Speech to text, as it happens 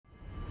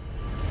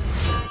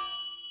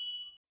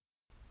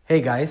Hey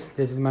guys,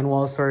 this is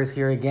Manuel Suarez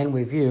here again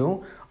with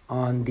you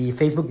on the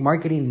Facebook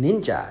Marketing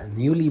Ninja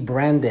newly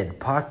branded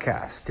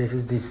podcast. This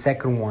is the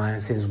second one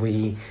since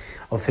we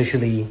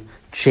officially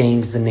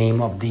changed the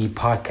name of the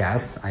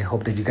podcast. I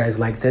hope that you guys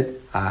liked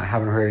it. I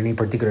haven't heard any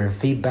particular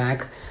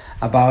feedback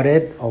about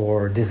it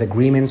or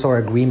disagreements or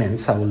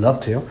agreements. I would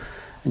love to.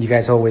 You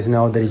guys always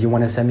know that if you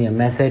want to send me a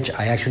message,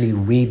 I actually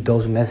read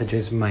those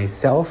messages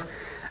myself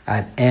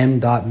at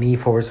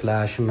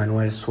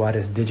m.me/Manuel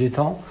Suarez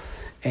Digital.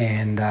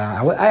 And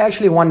I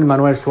actually wanted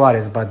Manuel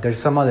Suarez, but there's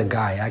some other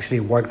guy. I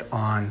actually worked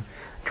on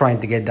trying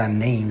to get that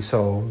name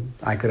so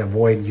I could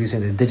avoid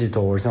using the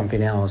digital or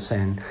something else.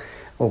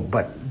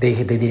 But they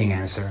didn't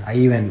answer. I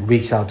even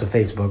reached out to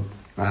Facebook.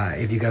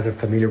 If you guys are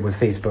familiar with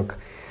Facebook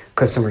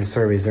customer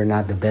service, they're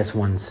not the best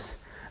ones.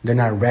 They're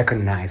not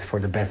recognized for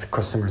the best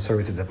customer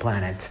service of the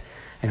planet.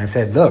 And I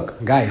said,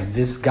 look, guys,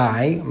 this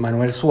guy,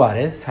 Manuel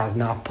Suarez, has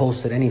not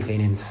posted anything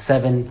in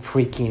 7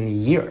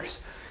 freaking years.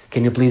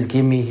 Can you please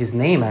give me his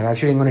name? I'm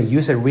actually going to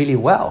use it really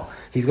well.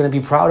 He's going to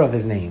be proud of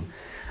his name.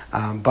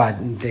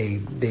 But they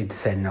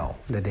said no,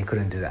 that they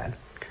couldn't do that.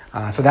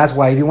 So that's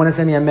why if you want to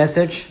send me a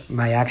message,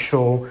 my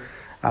actual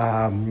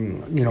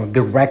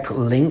direct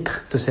link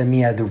to send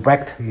me a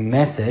direct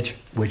message,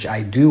 which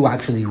I do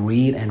actually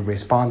read and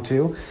respond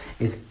to,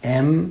 is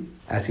m.me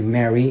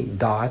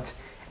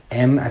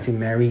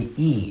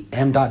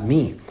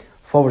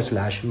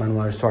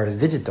 /Manuel Suarez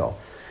Digital.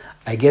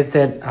 I guess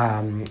that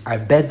I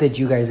bet that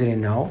you guys didn't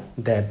know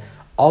that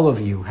all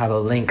of you have a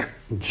link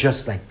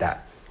just like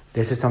that.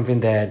 This is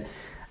something that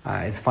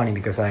it's funny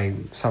because I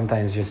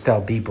sometimes just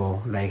tell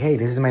people like, hey,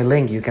 this is my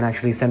link. You can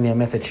actually send me a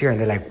message here. And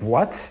they're like,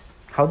 what?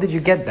 How did you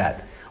get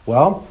that?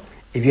 Well,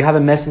 if you have a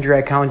Messenger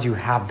account, you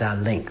have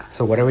that link.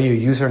 So whatever your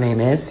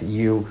username is,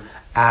 you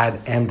add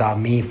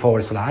m.me/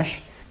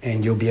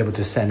 and you'll be able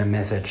to send a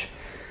message,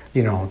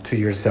 to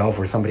yourself,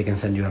 or somebody can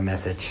send you a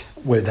message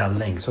with that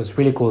link. So it's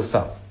really cool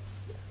stuff.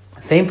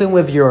 Same thing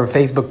with your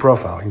Facebook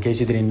profile. In case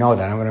you didn't know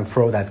that, I'm going to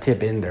throw that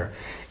tip in there.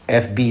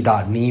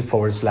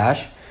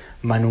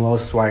 fb.me/Manuel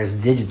Suarez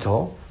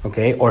Digital,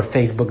 okay? Or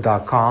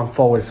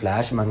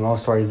facebook.com/Manuel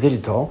Suarez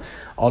Digital.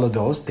 All of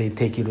those, they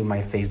take you to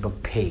my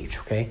Facebook page,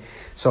 okay?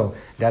 So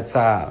that's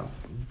a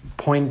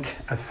point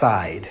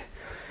aside.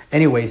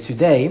 Anyways,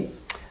 today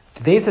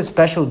is a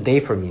special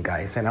day for me,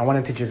 guys, and I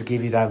wanted to just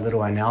give you that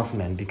little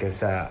announcement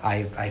because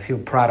I feel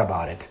proud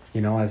about it.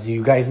 As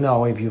you guys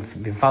know, if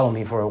you've been following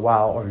me for a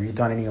while or you've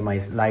done any of my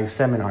live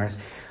seminars,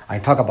 I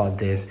talk about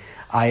this.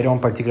 I don't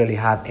particularly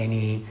have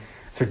any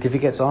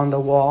certificates on the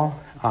wall,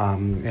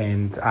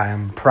 and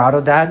I'm proud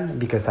of that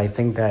because I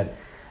think that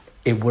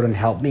it wouldn't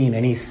help me in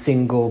any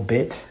single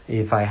bit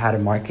if I had a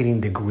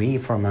marketing degree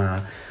from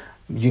a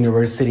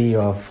university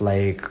of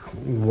like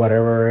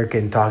whatever,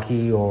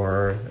 Kentucky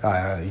or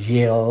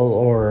Yale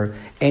or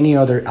any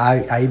other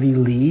Ivy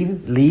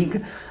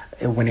League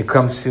when it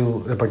comes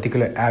to a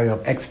particular area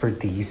of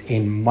expertise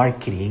in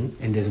marketing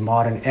in this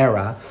modern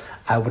era.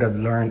 I would have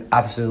learned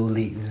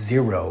absolutely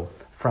zero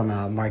from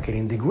a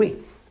marketing degree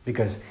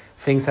because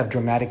things have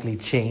dramatically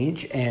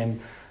changed, and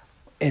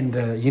in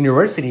the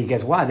university,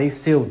 guess what? They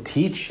still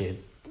teach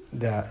it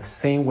the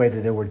same way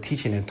that they were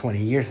teaching it 20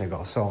 years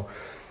ago. So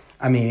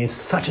it's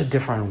such a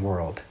different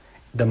world.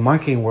 The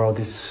marketing world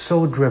is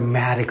so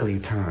dramatically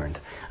turned.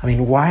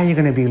 Why are you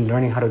going to be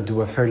learning how to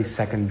do a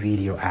 30-second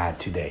video ad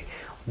today?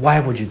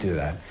 Why would you do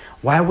that?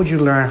 Why would you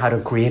learn how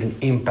to create an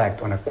impact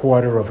on a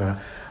quarter of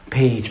a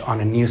page on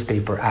a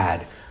newspaper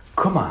ad?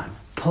 Come on,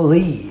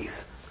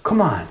 please.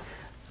 Come on.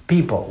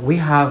 People, we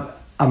have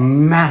a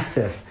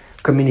massive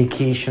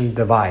communication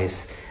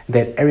device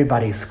that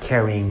everybody's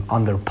carrying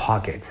on their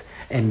pockets,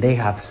 and they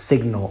have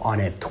signal on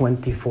it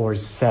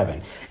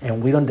 24/7.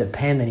 And we don't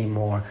depend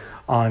anymore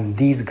on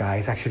these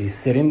guys actually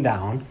sitting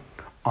down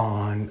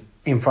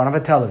in front of a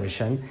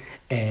television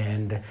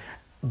and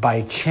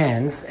by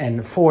chance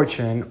and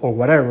fortune or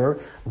whatever,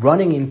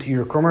 running into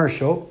your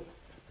commercial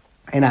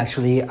and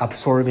actually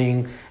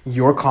absorbing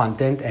your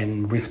content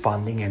and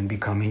responding and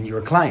becoming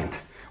your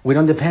client. We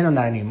don't depend on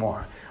that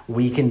anymore.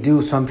 We can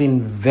do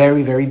something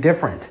very, very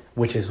different,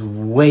 which is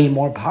way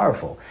more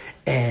powerful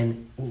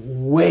and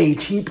way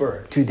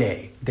cheaper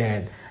today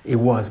than it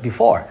was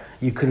before.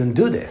 You couldn't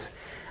do this.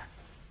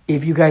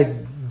 If you guys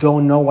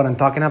don't know what I'm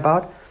talking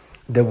about,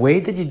 the way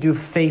that you do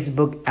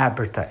Facebook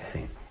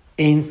advertising,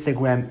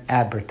 Instagram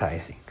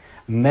advertising,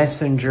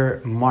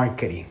 Messenger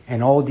marketing,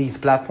 and all these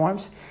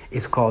platforms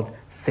is called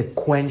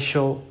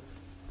sequential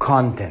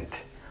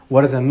content.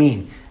 What does that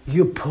mean?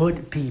 You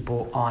put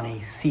people on a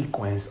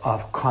sequence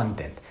of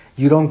content.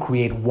 You don't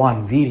create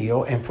one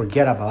video and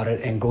forget about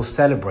it and go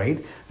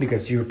celebrate,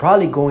 because you're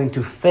probably going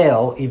to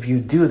fail if you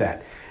do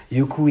that.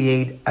 You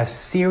create a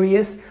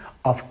series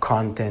of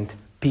content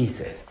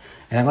pieces.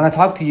 And I'm going to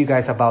talk to you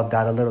guys about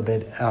that a little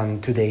bit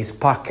on today's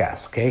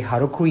podcast, okay? How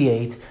to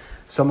create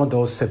some of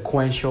those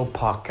sequential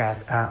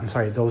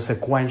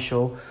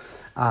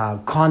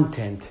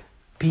content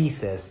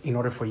pieces in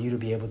order for you to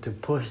be able to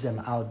push them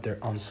out there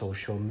on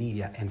social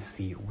media and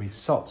see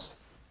results.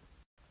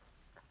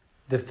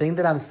 the thing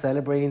that I'm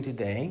celebrating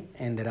today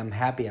and that I'm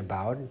happy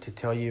about, to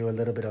tell you a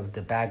little bit of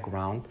the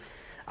background,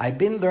 I've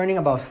been learning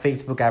about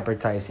Facebook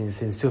advertising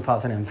since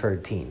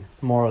 2013,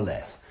 more or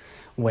less,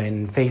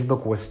 when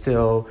Facebook was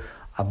still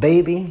a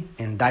baby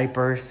in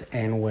diapers,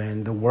 and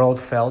when the world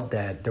felt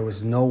that there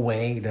was no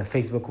way that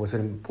Facebook was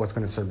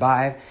going to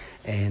survive,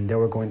 and they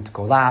were going to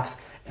collapse,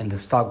 and the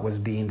stock was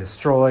being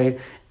destroyed,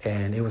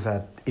 and it was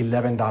a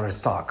 $11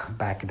 stock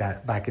back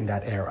in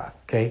that era.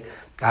 Okay,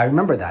 I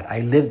remember that. I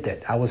lived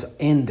it. I was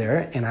in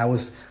there, and I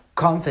was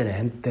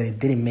confident that it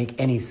didn't make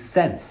any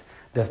sense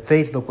that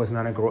Facebook was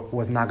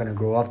not going to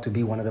grow up to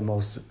be one of the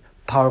most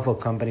powerful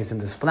companies in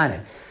this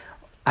planet.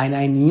 And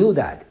I knew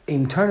that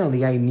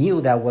internally. I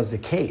knew that was the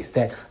case,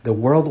 that the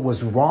world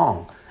was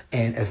wrong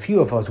and a few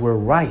of us were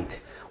right.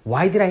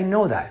 Why did I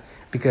know that?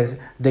 Because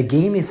the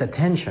game is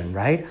attention,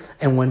 right?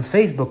 And when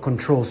Facebook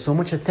controls so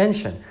much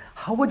attention,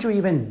 how would you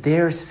even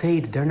dare say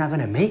that they're not going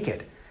to make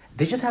it?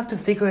 They just have to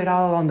figure it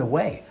out along the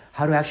way,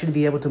 how to actually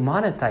be able to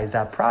monetize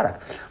that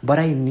product. But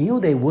I knew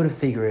they would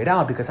figure it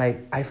out, because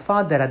I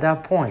thought that at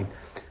that point,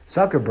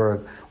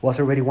 Zuckerberg was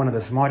already one of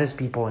the smartest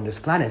people on this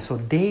planet, so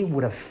they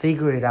would have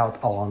figured it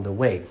out along the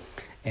way.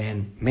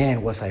 And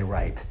man, was I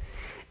right.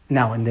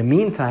 Now, in the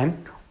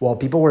meantime, while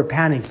people were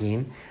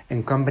panicking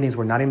and companies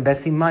were not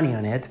investing money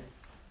on it,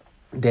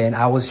 then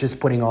I was just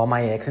putting all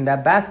my eggs in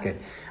that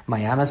basket. My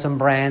Amazon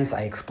brands,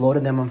 I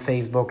exploded them on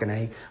Facebook, and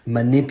I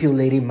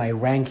manipulated my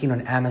ranking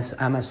on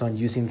Amazon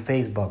using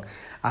Facebook.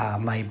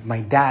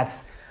 My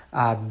dad's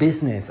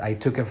business, I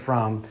took it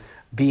from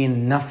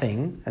being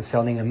nothing and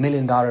selling $1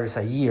 million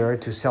a year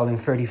to selling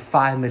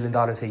 $35 million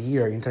a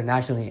year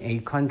internationally in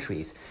 8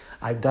 countries.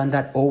 I've done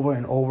that over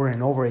and over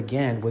and over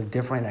again with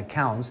different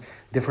accounts,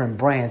 different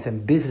brands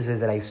and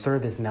businesses that I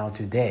service now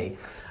today.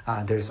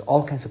 There's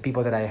all kinds of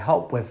people that I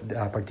help with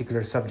a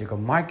particular subject of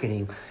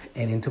marketing.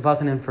 And in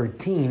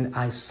 2013,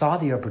 I saw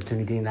the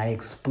opportunity and I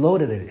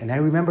exploded it. And I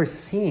remember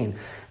seeing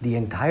the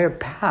entire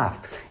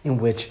path in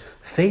which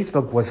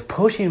Facebook was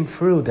pushing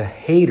through the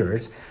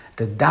haters,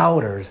 the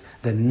doubters,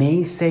 the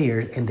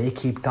naysayers, and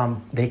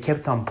they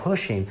kept on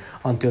pushing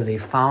until they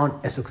found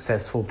a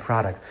successful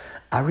product.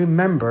 I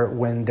remember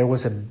when there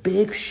was a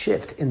big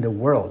shift in the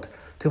world,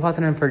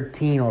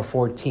 2013 or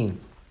 14,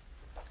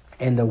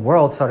 and the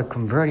world started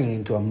converting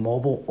into a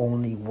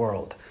mobile-only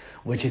world,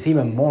 which is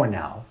even more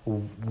now,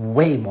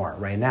 way more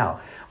right now.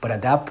 But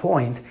at that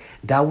point,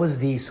 that was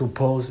the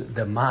supposed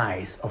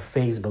demise of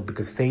Facebook,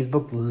 because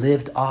Facebook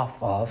lived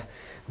off of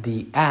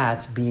the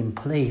ads being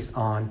placed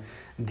on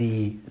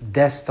the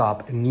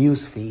desktop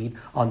newsfeed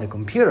on the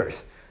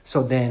computers.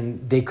 So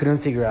then they couldn't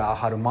figure out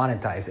how to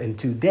monetize. And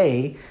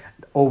today,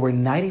 over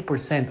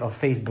 90% of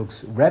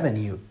Facebook's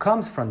revenue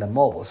comes from the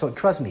mobile. So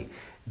trust me,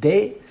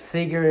 they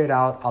figure it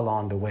out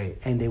along the way,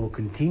 and they will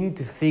continue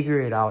to figure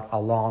it out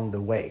along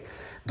the way.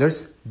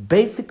 There's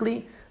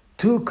basically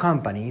 2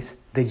 companies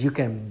that you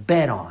can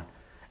bet on.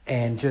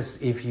 And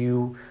just if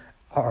you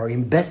are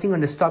investing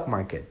on the stock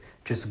market,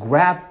 just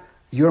grab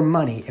your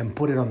money and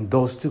put it on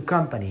those 2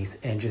 companies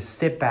and just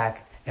sit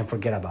back and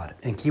forget about it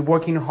and keep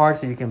working hard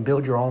so you can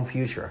build your own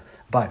future.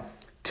 But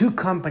 2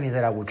 companies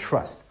that I would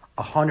trust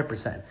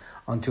 100%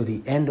 until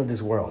the end of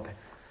this world.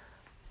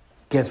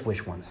 Guess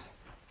which ones?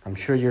 I'm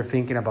sure you're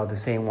thinking about the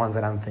same ones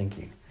that I'm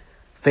thinking.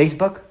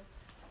 Facebook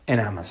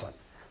and Amazon.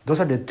 Those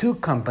are the 2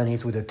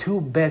 companies with the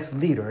 2 best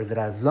leaders that,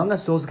 as long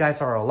as those guys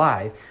are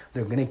alive,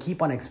 they're going to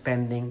keep on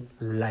expanding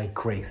like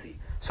crazy.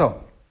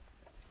 So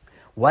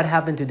what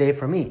happened today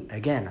for me?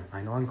 Again,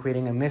 I know I'm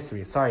creating a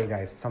mystery. Sorry,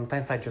 guys.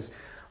 Sometimes I just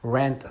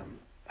rant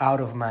out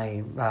of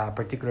my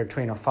particular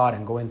train of thought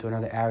and go into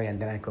another area,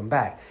 and then I come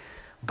back.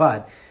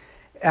 But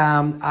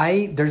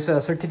there's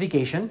a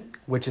certification,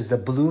 which is a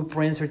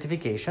Blueprint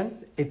certification.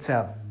 It's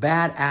a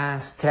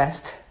badass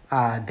test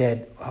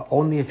that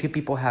only a few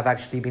people have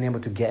actually been able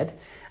to get.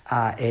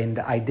 And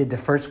I did the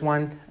first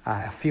one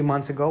a few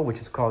months ago, which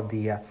is called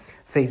the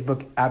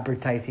Facebook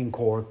Advertising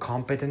Core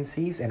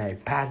Competencies, and I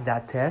passed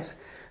that test.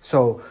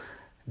 So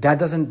that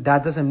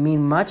doesn't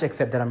mean much,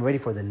 except that I'm ready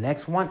for the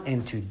next one.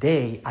 And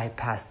today I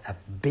passed a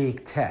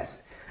big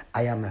test.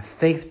 I am a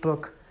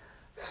Facebook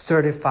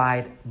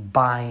certified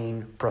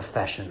buying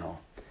professional.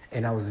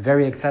 And I was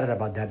very excited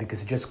about that,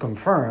 because it just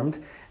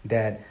confirmed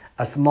that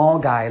a small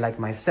guy like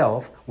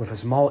myself with a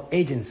small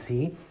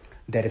agency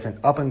that is an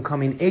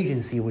up-and-coming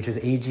agency, which is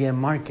AGM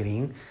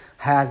Marketing,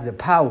 has the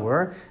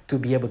power to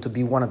be able to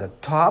be one of the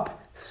top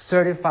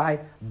certified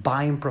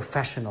buying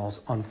professionals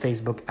on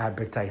Facebook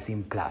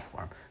advertising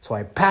platform. So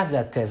I passed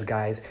that test,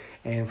 guys.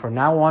 And from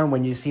now on,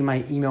 when you see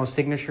my email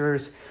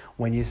signatures,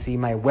 when you see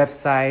my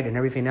website and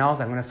everything else,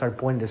 I'm going to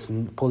start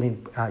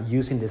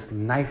using this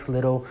nice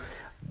little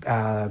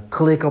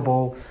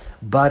clickable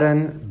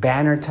button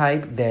banner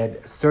type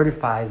that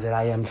certifies that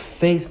I am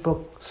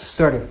Facebook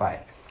certified.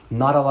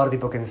 Not a lot of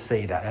people can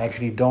say that. I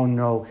actually don't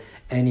know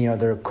any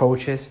other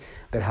coaches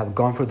that have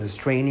gone through this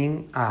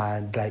training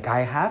like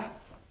I have,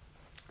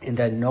 and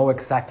that know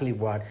exactly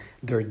what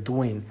they're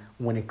doing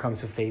when it comes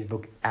to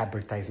Facebook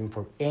advertising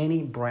for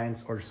any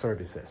brands or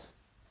services.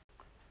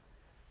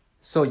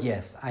 So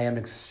yes, I am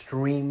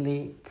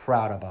extremely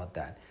proud about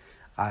that.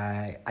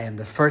 I am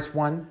the first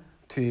one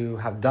to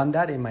have done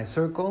that in my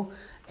circle,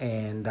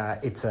 and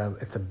it's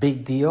a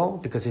big deal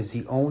because it's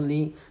the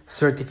only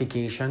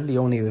certification, the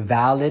only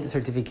valid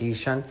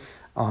certification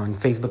on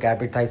Facebook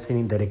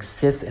advertising that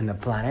exists in the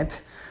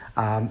planet.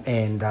 I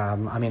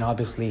mean,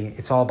 obviously,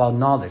 it's all about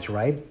knowledge,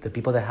 right? The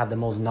people that have the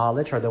most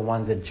knowledge are the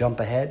ones that jump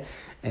ahead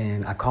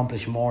and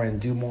accomplish more and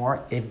do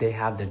more if they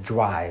have the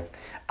drive.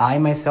 I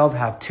myself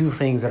have two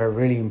things that are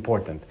really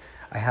important.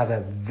 I have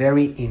a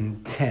very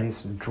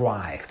intense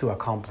drive to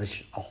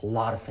accomplish a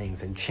lot of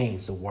things and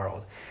change the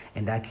world.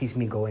 And that keeps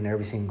me going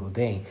every single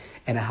day.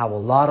 And I have a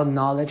lot of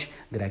knowledge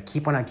that I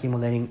keep on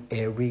accumulating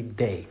every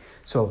day.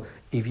 So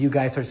if you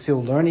guys are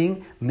still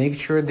learning, make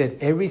sure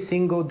that every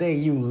single day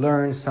you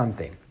learn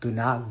something. Do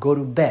not go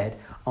to bed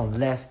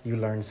unless you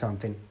learn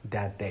something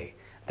that day.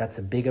 That's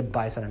a big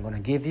advice that I'm going to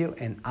give you,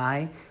 and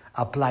I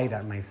apply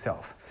that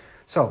myself.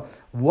 So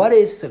what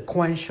is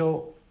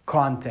sequential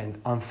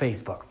content on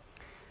Facebook?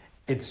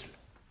 It's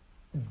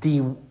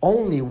the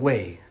only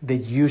way that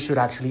you should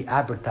actually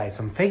advertise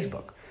on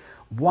Facebook.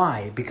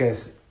 Why?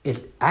 Because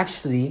it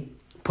actually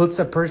puts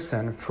a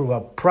person through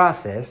a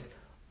process,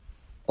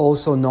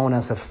 also known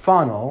as a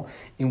funnel,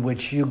 in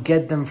which you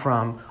get them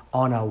from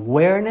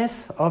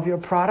unawareness of your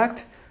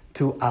product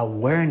to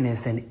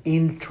awareness and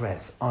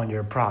interest on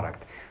your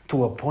product,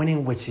 to a point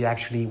in which you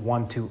actually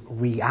want to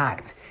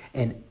react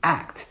and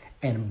act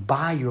and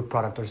buy your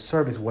product or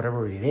service,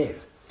 whatever it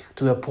is,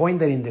 to the point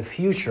that in the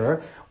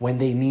future, when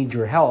they need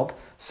your help,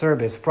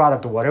 service,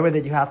 product, or whatever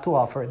that you have to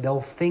offer, they'll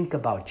think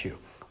about you.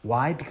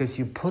 Why? Because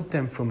you put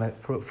them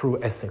through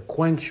a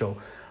sequential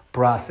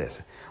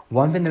process.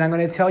 One thing that I'm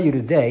going to tell you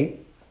today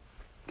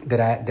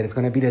that is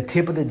going to be the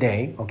tip of the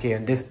day, okay,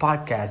 on this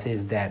podcast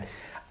is that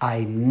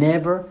I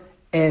never,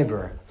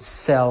 ever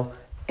sell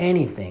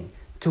anything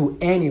to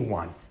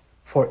anyone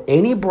for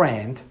any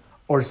brand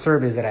or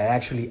service that I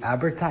actually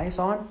advertise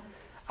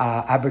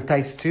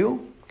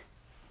to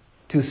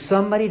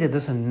somebody that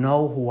doesn't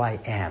know who I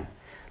am,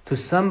 to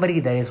somebody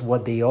that is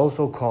what they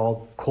also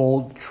call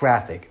cold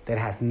traffic, that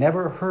has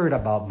never heard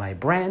about my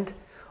brand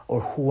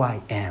or who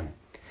I am.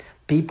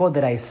 People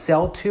that I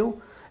sell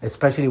to,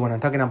 especially when I'm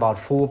talking about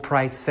full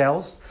price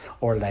sales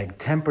or like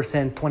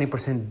 10%,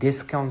 20%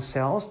 discount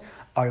sales,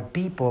 are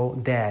people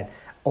that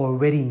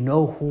already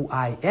know who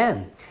I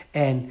am.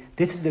 And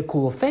this is the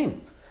cool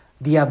thing.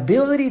 The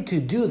ability to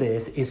do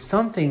this is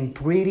something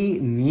pretty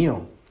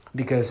new,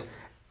 because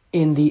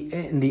in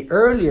the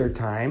earlier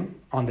time,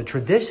 on the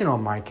traditional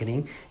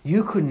marketing,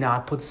 you could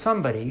not put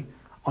somebody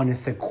on a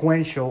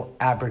sequential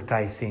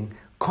advertising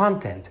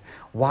content.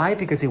 Why?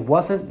 Because it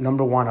wasn't,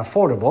 number one,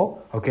 affordable,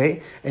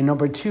 okay? And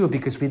number two,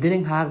 because we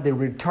didn't have the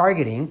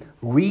retargeting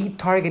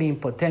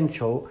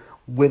potential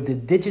with the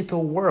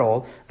digital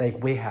world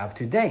like we have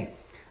today.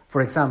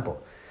 For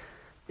example,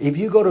 if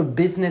you go to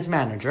Business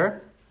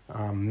Manager,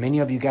 many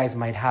of you guys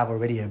might have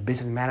already a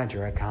Business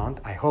Manager account,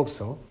 I hope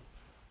so,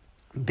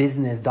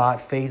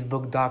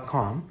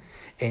 business.facebook.com,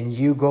 and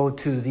you go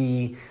to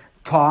the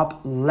top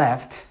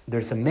left,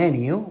 there's a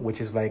menu, which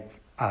is like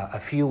a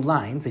few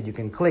lines that you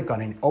can click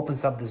on, and it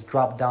opens up this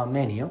drop-down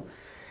menu.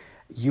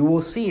 You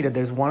will see that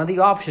there's one of the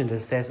options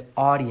that says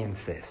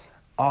audiences.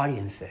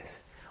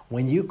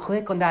 When you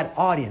click on that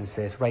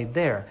audiences right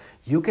there,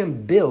 you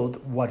can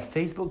build what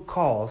Facebook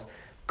calls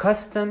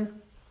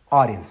custom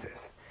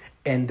audiences.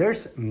 And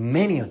there's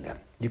many of them.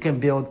 You can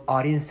build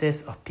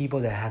audiences of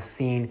people that have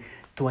seen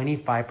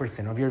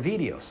 25% of your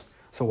videos.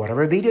 So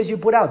whatever videos you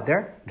put out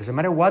there, doesn't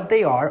matter what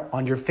they are,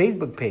 on your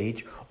Facebook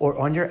page or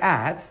on your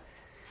ads,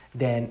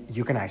 then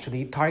you can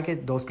actually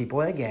target those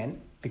people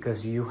again,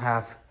 because you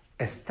have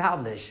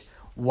established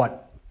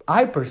what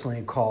I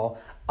personally call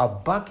a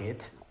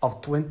bucket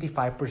of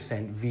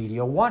 25%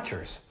 video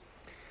watchers.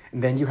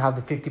 And then you have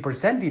the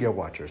 50% video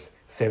watchers,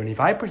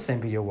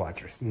 75% video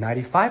watchers,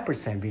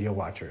 95% video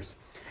watchers.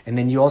 And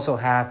then you also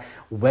have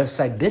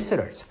website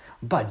visitors,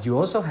 but you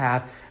also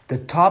have the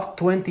top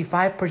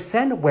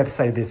 25%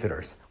 website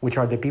visitors, which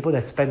are the people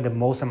that spend the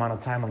most amount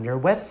of time on your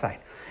website.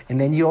 And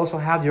then you also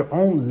have your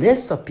own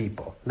list of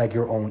people, like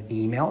your own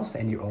emails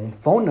and your own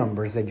phone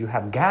numbers that you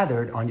have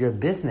gathered on your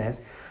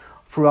business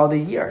throughout the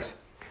years.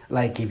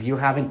 Like if you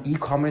have an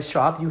e-commerce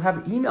shop, you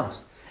have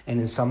emails. And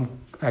in some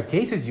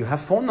cases, you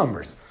have phone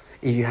numbers.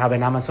 If you have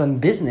an Amazon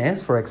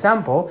business, for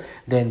example,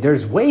 then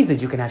there's ways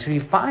that you can actually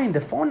find the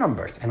phone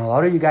numbers. And a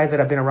lot of you guys that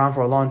have been around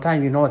for a long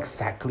time, you know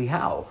exactly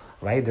how,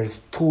 right? There's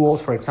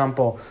tools, for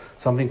example,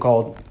 something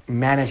called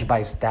Managed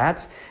by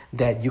Stats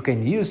that you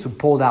can use to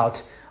pull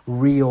out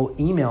real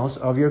emails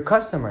of your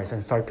customers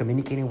and start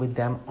communicating with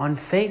them on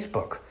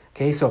Facebook.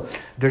 Okay, so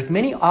there's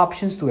many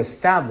options to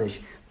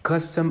establish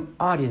custom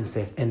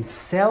audiences and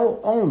sell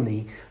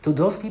only to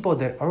those people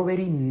that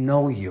already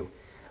know you.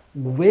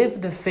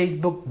 With the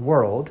Facebook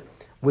world,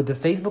 with the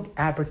Facebook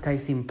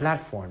advertising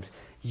platforms,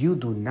 you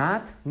do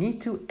not need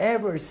to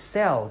ever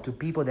sell to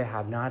people that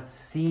have not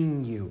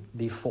seen you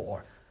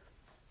before.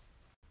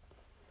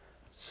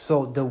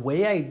 So the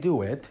way I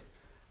do it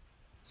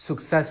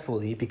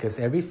successfully, because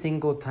every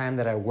single time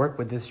that I work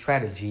with this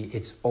strategy,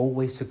 it's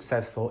always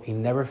successful, it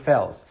never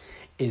fails,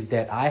 is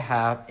that I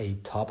have a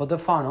top of the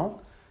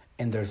funnel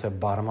and there's a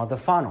bottom of the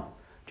funnel.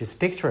 Just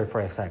picture it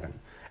for a second.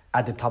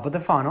 At the top of the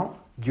funnel,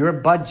 your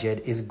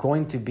budget is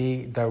going to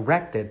be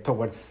directed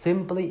towards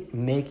simply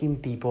making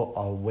people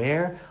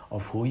aware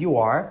of who you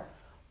are,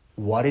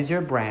 what is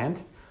your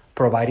brand,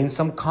 providing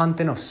some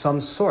content of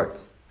some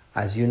sort.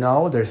 As you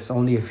know, there's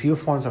only a few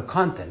forms of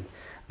content.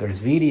 There's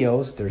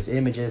videos, there's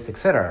images,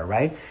 etc.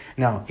 Right?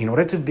 Now, in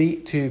order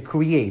to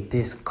create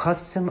these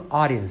custom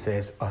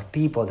audiences of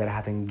people that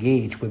have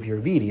engaged with your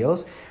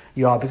videos,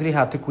 you obviously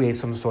have to create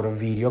some sort of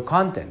video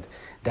content.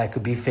 That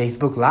could be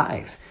Facebook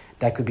Lives.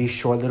 That could be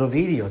short little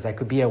videos. That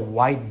could be a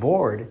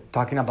whiteboard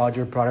talking about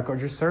your product or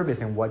your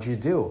service and what you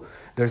do.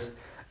 There's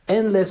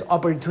endless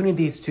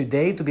opportunities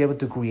today to be able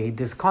to create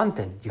this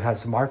content. You have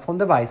smartphone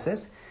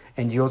devices,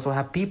 and you also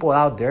have people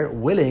out there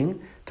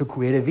willing to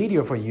create a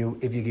video for you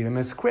if you give them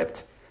a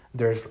script.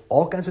 There's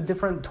all kinds of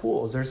different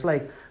tools. There's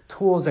like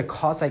tools that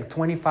cost like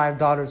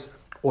 $25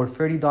 or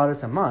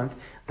 $30 a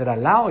month that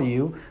allow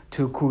you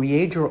to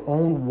create your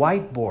own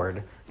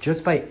whiteboard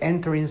just by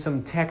entering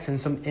some text and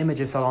some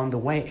images along the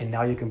way, and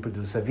now you can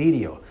produce a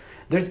video.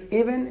 There's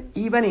even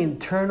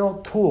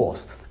internal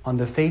tools on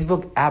the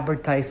Facebook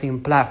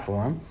advertising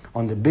platform,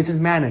 on the business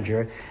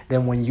manager,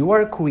 that when you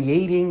are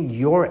creating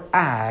your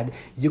ad,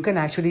 you can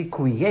actually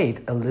create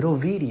a little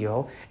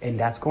video, and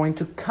that's going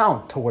to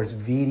count towards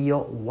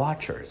video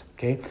watchers,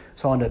 okay?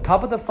 So on the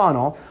top of the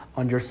funnel,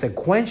 on your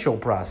sequential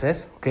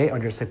process, okay, on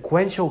your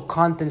sequential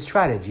content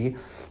strategy,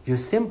 you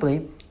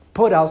simply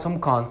put out some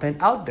content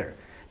out there.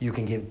 You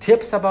can give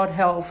tips about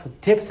health,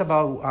 tips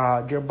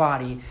about your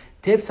body,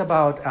 tips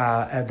about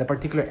the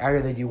particular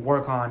area that you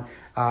work on,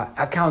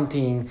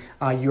 accounting,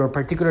 your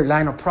particular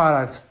line of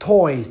products,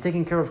 toys,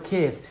 taking care of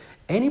kids.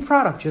 Any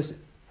product, just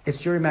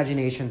it's your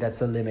imagination that's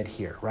the limit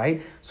here,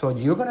 right? So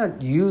you're gonna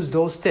use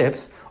those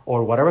tips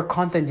or whatever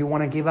content you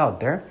wanna give out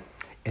there,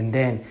 and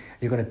then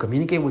you're gonna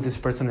communicate with this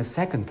person a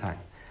second time,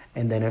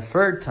 and then a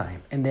third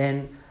time, and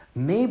then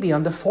maybe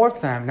on the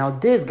fourth time. Now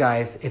this,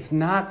 guys, it's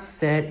not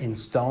set in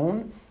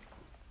stone.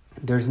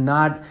 There's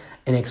not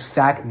an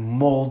exact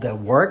mold that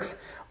works,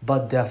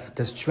 but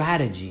the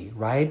strategy,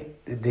 right?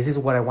 This is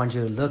what I want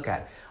you to look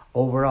at.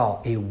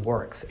 Overall, it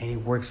works, and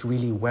it works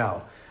really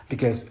well,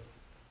 because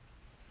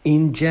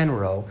in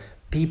general,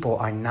 people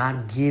are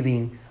not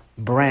giving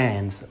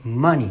brands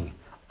money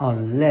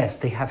unless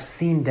they have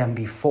seen them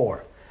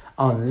before,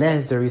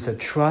 unless there is a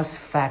trust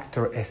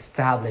factor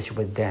established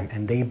with them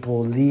and they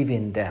believe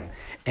in them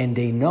and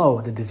they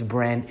know that this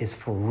brand is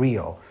for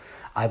real.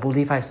 I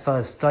believe I saw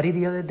a study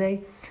the other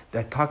day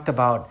that talked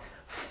about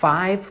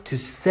 5 to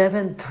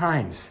 7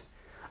 times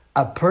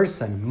a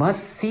person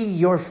must see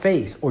your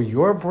face or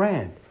your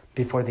brand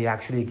before they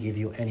actually give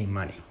you any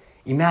money.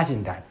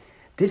 Imagine that.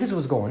 This is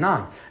what's going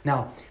on.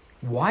 Now,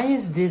 why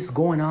is this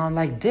going on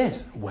like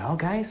this? Well,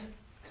 guys,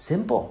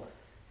 simple.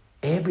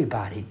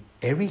 Everybody,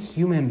 every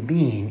human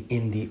being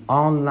in the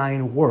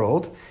online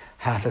world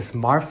has a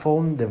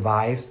smartphone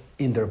device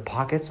in their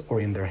pockets or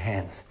in their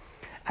hands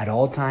at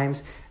all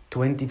times,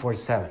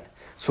 24/7.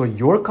 So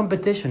your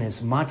competition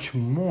is much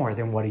more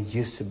than what it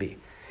used to be.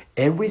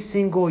 Every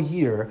single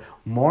year,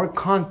 more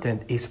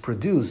content is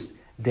produced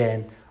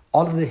than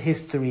all of the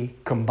history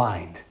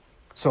combined.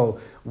 So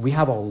we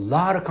have a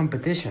lot of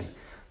competition.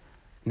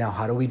 Now,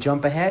 how do we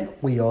jump ahead?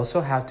 We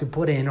also have to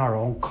put in our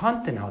own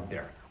content out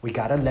there. We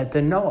got to let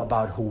them know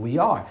about who we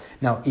are.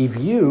 Now, if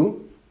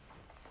you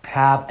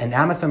have an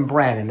Amazon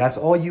brand and that's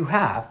all you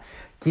have,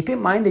 keep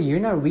in mind that you're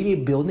not really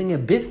building a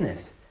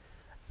business.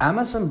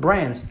 Amazon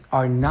brands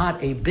are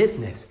not a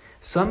business.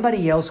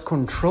 Somebody else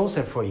controls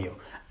it for you.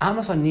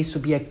 Amazon needs to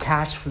be a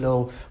cash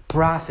flow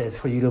process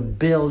for you to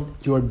build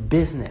your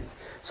business.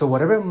 So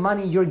whatever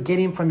money you're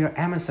getting from your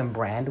Amazon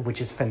brand,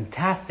 which is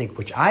fantastic,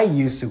 which I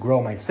use to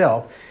grow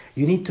myself,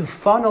 you need to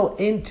funnel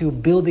into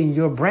building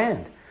your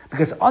brand.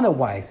 Because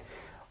otherwise,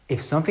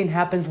 if something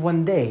happens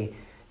one day,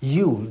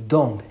 you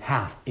don't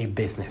have a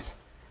business.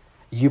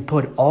 You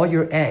put all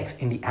your eggs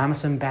in the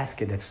Amazon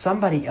basket that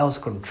somebody else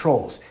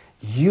controls.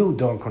 You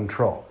don't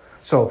control.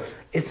 So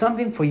it's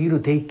something for you to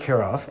take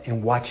care of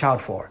and watch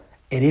out for.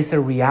 It is a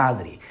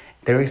reality.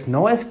 There is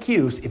no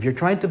excuse if you're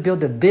trying to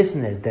build a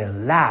business that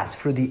lasts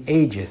through the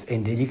ages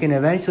and that you can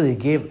eventually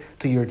give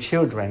to your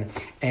children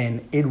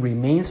and it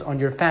remains on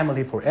your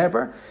family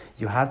forever.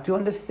 You have to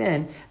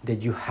understand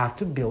that you have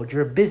to build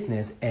your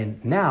business,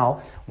 and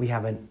now we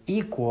have an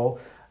equal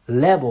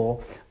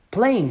level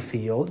playing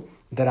field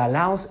that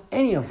allows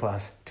any of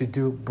us to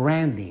do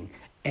branding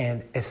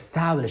and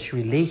establish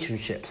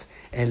relationships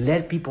and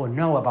let people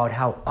know about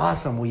how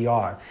awesome we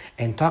are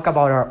and talk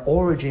about our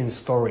origin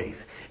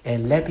stories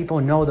and let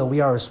people know that we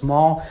are a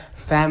small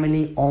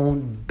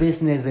family-owned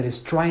business that is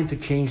trying to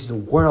change the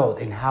world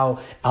and how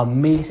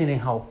amazing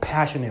and how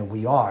passionate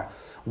we are.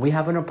 We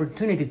have an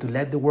opportunity to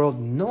let the world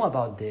know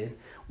about this,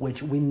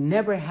 which we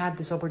never had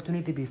this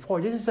opportunity before.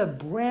 This is a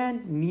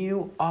brand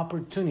new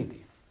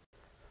opportunity.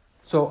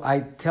 So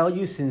I tell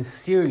you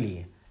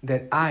sincerely,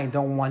 that I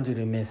don't want you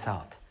to miss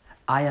out.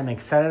 I am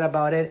excited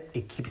about it.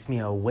 It keeps me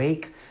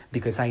awake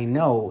because I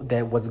know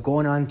that what's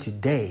going on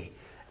today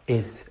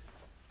is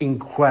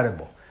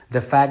incredible.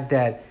 The fact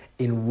that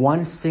in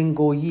one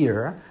single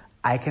year,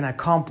 I can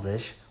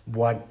accomplish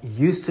what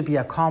used to be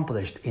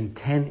accomplished in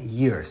 10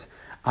 years.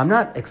 I'm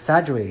not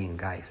exaggerating,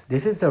 guys.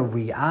 This is a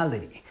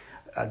reality.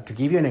 To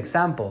give you an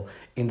example,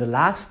 in the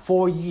last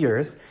 4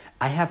 years,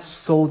 I have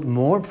sold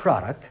more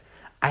product.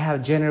 I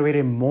have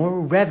generated more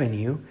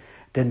revenue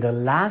than the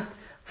last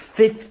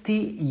 50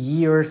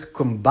 years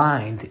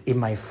combined in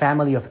my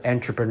family of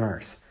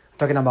entrepreneurs. I'm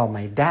talking about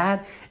my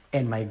dad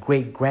and my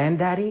great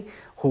granddaddy,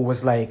 who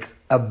was like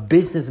a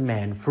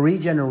businessman 3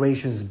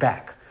 generations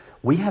back.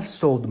 We have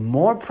sold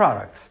more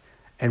products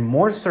and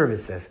more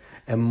services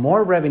and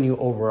more revenue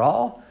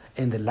overall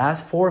in the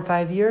last 4 or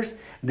 5 years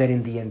than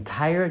in the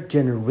entire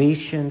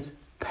generations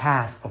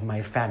past of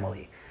my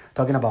family.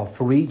 Talking about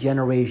 3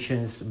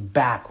 generations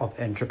back of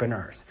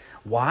entrepreneurs.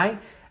 Why?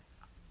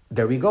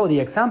 There we go, the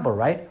example,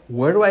 right?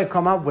 Where do I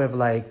come up with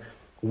like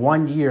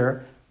 1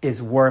 year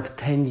is worth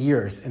 10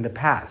 years in the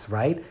past,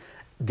 right?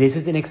 This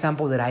is an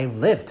example that I've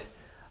lived.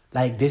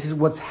 Like, this is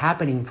what's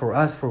happening for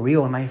us for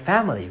real in my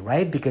family,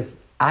 right? Because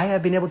I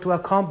have been able to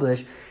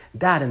accomplish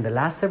that in the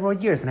last several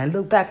years. And I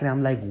look back and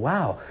I'm like,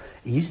 wow,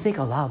 it used to take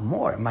a lot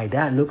more. My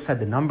dad looks at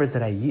the numbers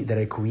that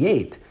I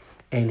create,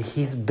 and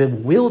he's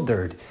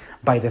bewildered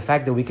by the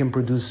fact that we can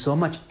produce so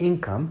much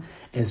income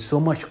and so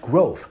much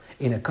growth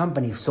in a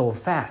company so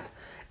fast.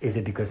 Is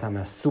it because I'm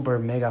a super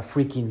mega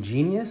freaking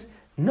genius?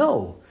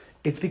 No,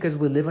 it's because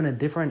we live in a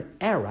different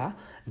era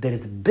that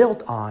is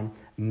built on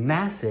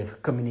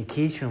massive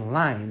communication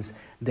lines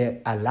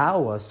that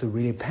allow us to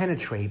really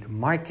penetrate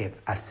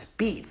markets at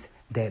speeds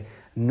that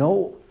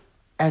no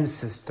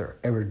ancestor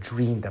ever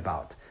dreamed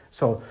about.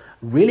 So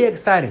really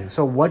exciting.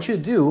 So what you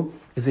do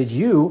is that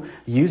you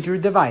use your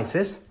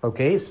devices,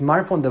 okay,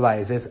 smartphone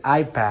devices,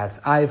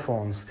 iPads,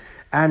 iPhones,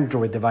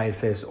 Android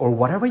devices, or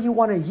whatever you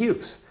want to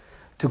use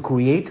to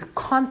create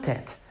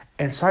content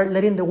and start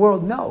letting the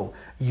world know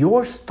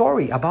your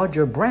story about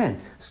your brand.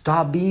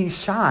 Stop being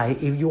shy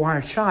if you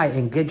aren't shy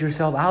and get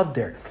yourself out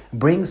there.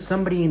 Bring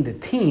somebody in the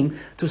team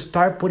to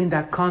start putting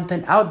that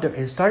content out there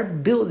and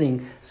start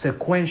building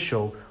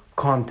sequential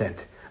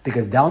content.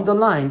 Because down the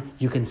line,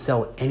 you can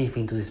sell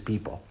anything to these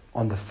people.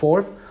 On the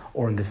 4th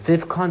or on the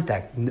 5th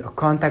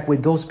contact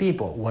with those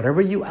people,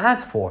 whatever you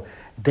ask for,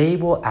 they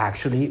will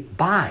actually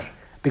buy.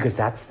 Because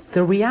that's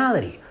the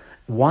reality.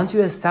 Once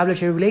you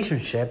establish a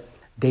relationship,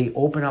 they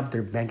open up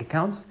their bank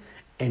accounts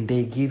and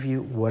they give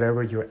you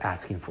whatever you're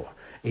asking for.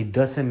 It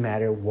doesn't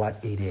matter what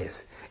it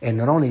is. And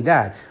not only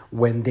that,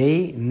 when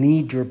they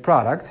need your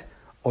product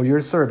or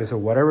your service or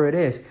whatever it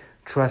is,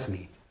 trust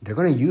me, they're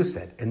going to use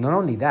it. And not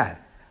only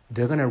that,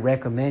 they're going to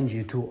recommend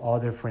you to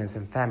other friends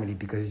and family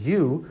because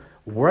you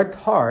worked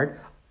hard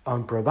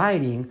on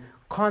providing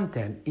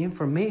content,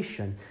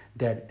 information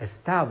that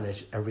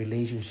establish a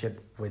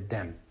relationship with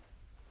them.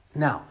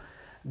 Now,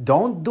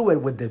 don't do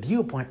it with the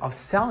viewpoint of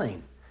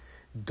selling.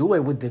 Do it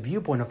with the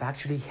viewpoint of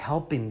actually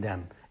helping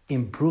them,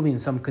 improving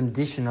some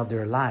condition of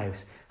their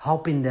lives,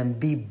 helping them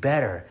be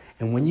better.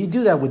 And when you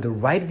do that with the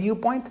right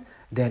viewpoint,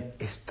 then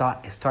it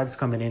starts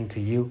coming into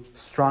you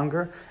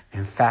stronger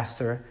and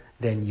faster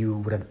than you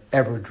would have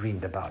ever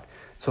dreamed about.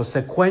 So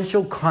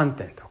sequential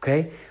content,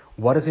 okay?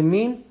 What does it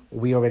mean?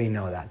 We already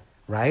know that,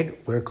 right?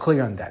 We're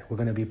clear on that. We're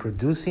going to be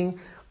producing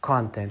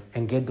content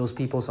and get those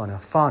people on a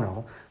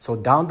funnel. So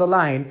down the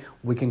line,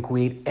 we can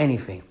create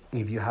anything.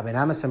 If you have an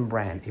Amazon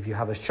brand, if you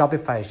have a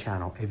Shopify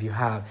channel, if you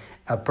have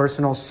a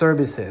personal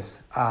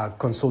services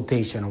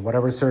consultation or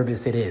whatever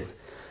service it is,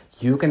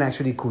 you can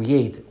actually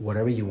create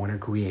whatever you want to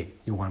create.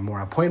 You want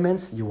more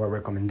appointments, you want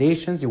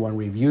recommendations, you want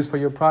reviews for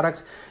your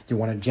products, you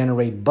want to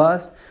generate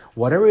buzz,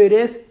 whatever it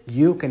is,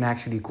 you can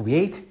actually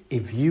create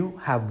if you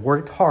have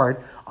worked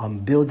hard on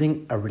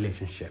building a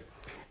relationship.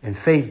 And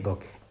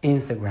Facebook,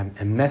 Instagram,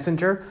 and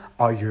Messenger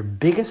are your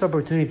biggest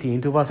opportunity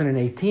in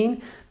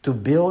 2018 to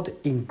build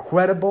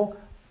incredible,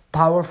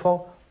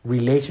 powerful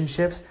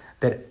relationships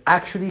that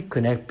actually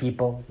connect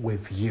people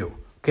with you.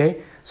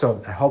 Okay?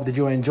 So I hope that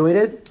you enjoyed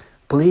it.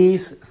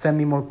 Please send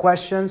me more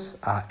questions,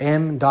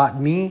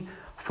 m.me/Manuel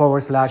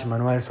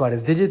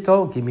Suarez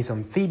Digital. Give me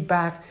some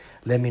feedback.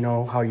 Let me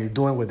know how you're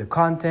doing with the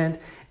content.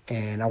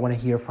 And I want to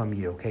hear from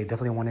you, okay?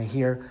 Definitely want to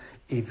hear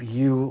if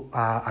you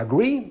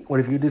agree or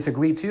if you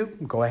disagree too.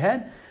 Go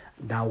ahead.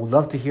 I would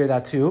love to hear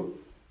that too.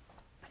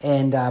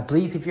 And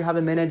please, if you have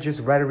a minute,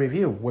 just write a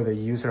review, whether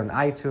you use it on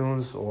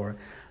iTunes or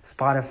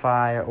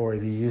Spotify, or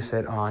if you use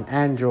it on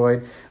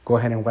Android, go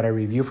ahead and write a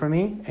review for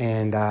me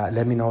and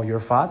let me know your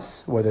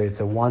thoughts, whether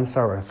it's a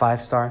 1-star or a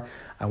 5-star.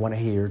 I want to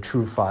hear your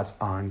true thoughts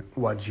on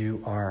what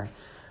you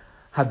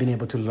have been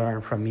able to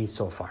learn from me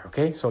so far.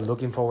 Okay, so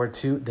looking forward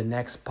to the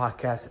next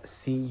podcast.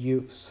 See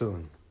you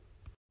soon.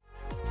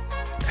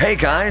 Hey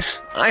guys,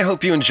 I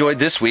hope you enjoyed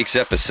this week's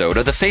episode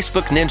of the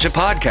Facebook Ninja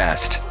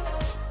Podcast.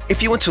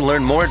 If you want to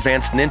learn more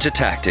advanced ninja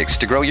tactics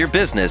to grow your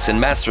business and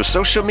master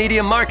social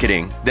media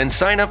marketing, then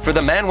sign up for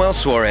the Manuel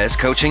Suarez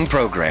Coaching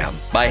Program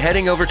by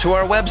heading over to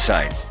our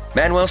website,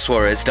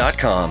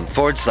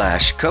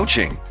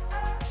 manuelsuarez.com/coaching.